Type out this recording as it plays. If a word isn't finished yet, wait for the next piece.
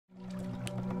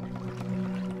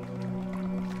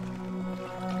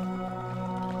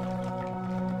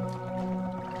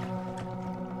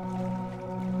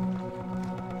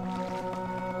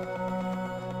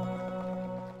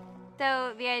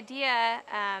So the idea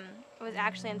was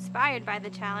actually inspired by the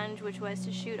challenge, which was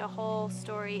to shoot a whole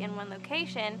story in one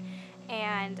location,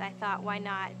 and I thought, why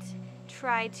not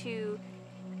try to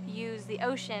use the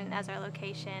ocean as our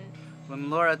location. When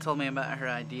Laura told me about her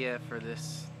idea for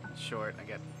this short, I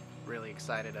got really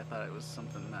excited. I thought it was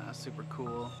something super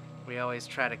cool. We always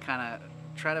try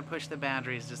to push the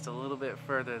boundaries just a little bit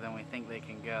further than we think they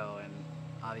can go, and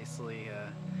obviously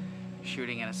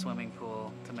shooting in a swimming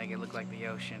pool to make it look like the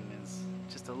ocean is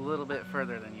just a little bit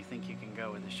further than you think you can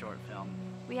go with a short film.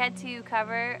 We had to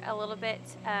cover a little bit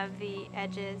of the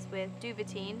edges with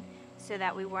duvetine so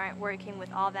that we weren't working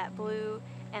with all that blue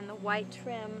and the white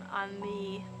trim on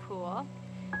the pool.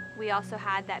 We also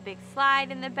had that big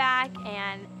slide in the back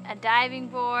and a diving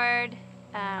board,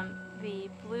 the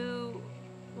blue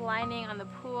lining on the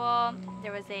pool.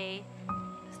 There was a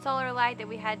solar light that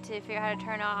we had to figure out how to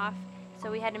turn off. So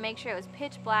we had to make sure it was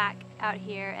pitch black out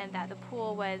here and that the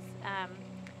pool was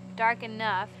dark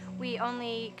enough. We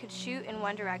only could shoot in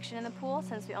one direction in the pool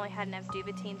since we only had enough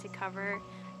duvetine to cover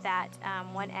that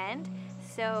one end.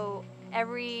 So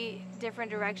every different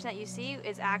direction that you see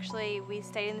is actually, we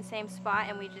stayed in the same spot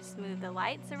and we just moved the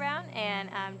lights around, and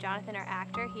Jonathan, our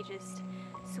actor, he just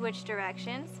switched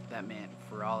directions. That meant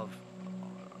for all of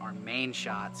our main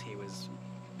shots he was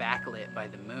backlit by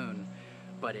the moon,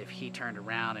 but if he turned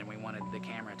around and we wanted the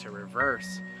camera to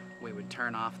reverse, we would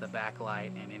turn off the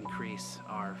backlight and increase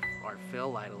our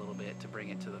fill light a little bit to bring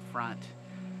it to the front,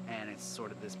 and it's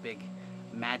sort of this big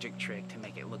magic trick to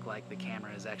make it look like the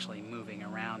camera is actually moving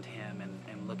around him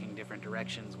and looking different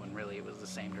directions when really it was the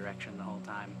same direction the whole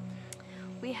time.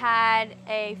 We had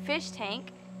a fish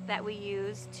tank that we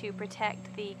used to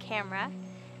protect the camera,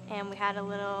 and we had a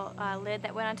little lid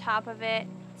that went on top of it.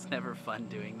 It's never fun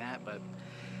doing that, but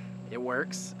it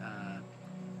works.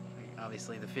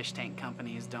 Obviously the fish tank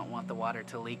companies don't want the water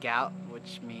to leak out,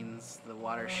 which means the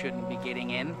water shouldn't be getting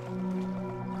in.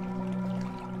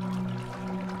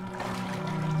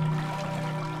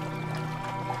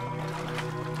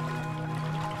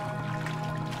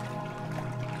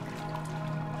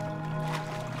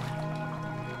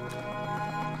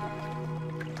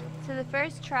 So the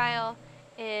first trial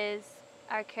is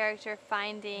our character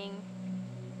finding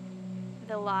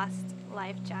the lost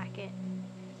life jacket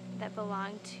that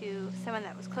belonged to someone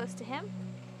that was close to him.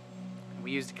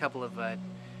 We used a couple of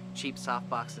cheap soft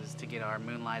boxes to get our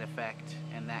moonlight effect,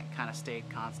 and that kind of stayed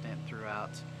constant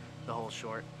throughout the whole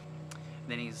short.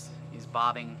 Then he's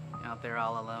bobbing out there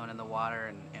all alone in the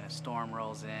water, and a storm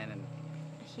rolls in, and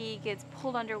he gets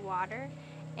pulled underwater,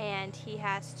 and he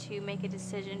has to make a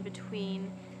decision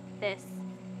between this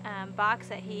box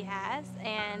that he has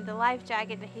and the life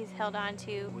jacket that he's held on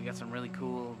to. We got some really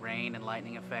cool rain and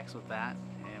lightning effects with that,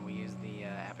 and we used the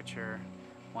Aputure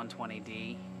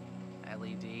 120D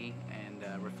LED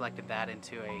and reflected that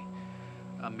into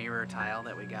a mirror tile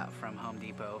that we got from Home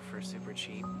Depot for super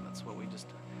cheap. That's what we just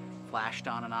flashed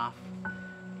on and off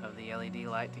of the LED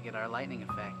light to get our lightning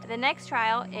effect. The next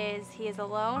trial is he is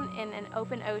alone in an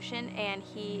open ocean, and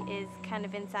he is kind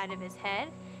of inside of his head,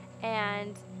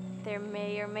 and there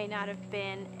may or may not have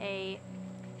been a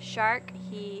shark.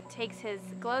 He takes his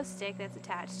glow stick that's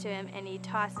attached to him and he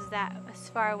tosses that as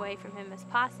far away from him as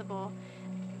possible,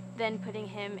 then putting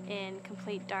him in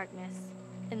complete darkness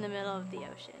in the middle of the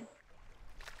ocean.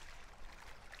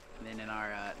 And then in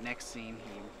our next scene,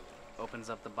 he opens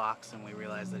up the box and we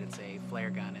realize that it's a flare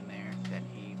gun in there that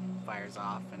he fires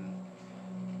off, and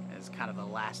is kind of a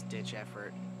last ditch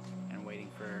effort and waiting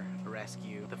for a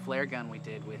rescue. The flare gun we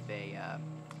did with a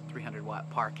 300 watt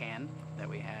par can that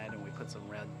we had, and we put some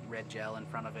red gel in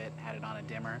front of it, had it on a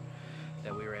dimmer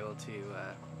that we were able to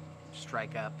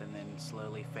strike up and then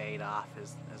slowly fade off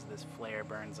as this flare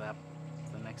burns up.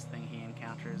 The next thing he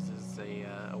encounters is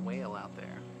a whale out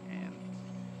there, and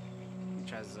he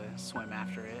tries to swim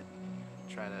after it,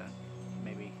 try to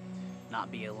maybe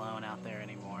not be alone out there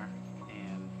anymore,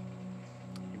 and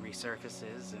he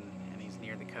resurfaces and he's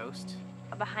near the coast.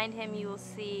 Behind him you will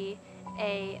see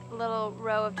a little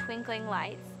row of twinkling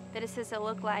lights that is supposed to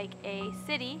look like a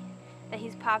city that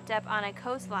he's popped up on a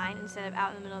coastline instead of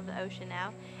out in the middle of the ocean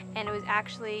now. And it was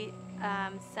actually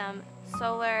some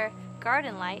solar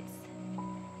garden lights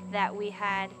that we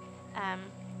had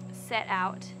set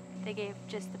out. They gave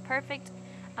just the perfect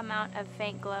amount of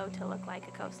faint glow to look like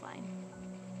a coastline.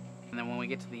 And then when we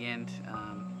get to the end,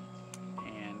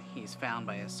 and he's found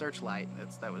by a searchlight,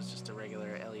 that was just a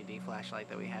regular LED flashlight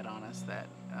that we had on us that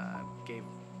gave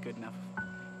good enough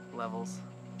levels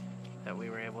that we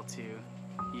were able to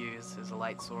use as a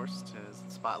light source to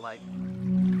spotlight.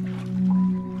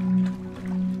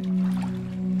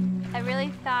 I really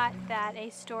thought that a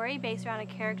story based around a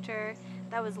character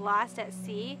that was lost at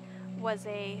sea was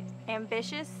a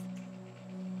ambitious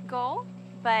goal,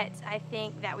 but I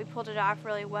think that we pulled it off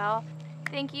really well.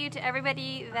 Thank you to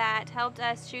everybody that helped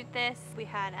us shoot this. We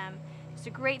had just a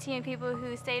great team of people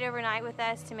who stayed overnight with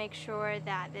us to make sure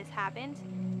that this happened.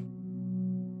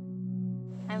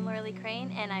 I'm Laura Lee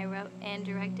Crane, and I wrote and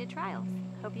directed Trials.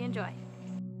 Hope you enjoy.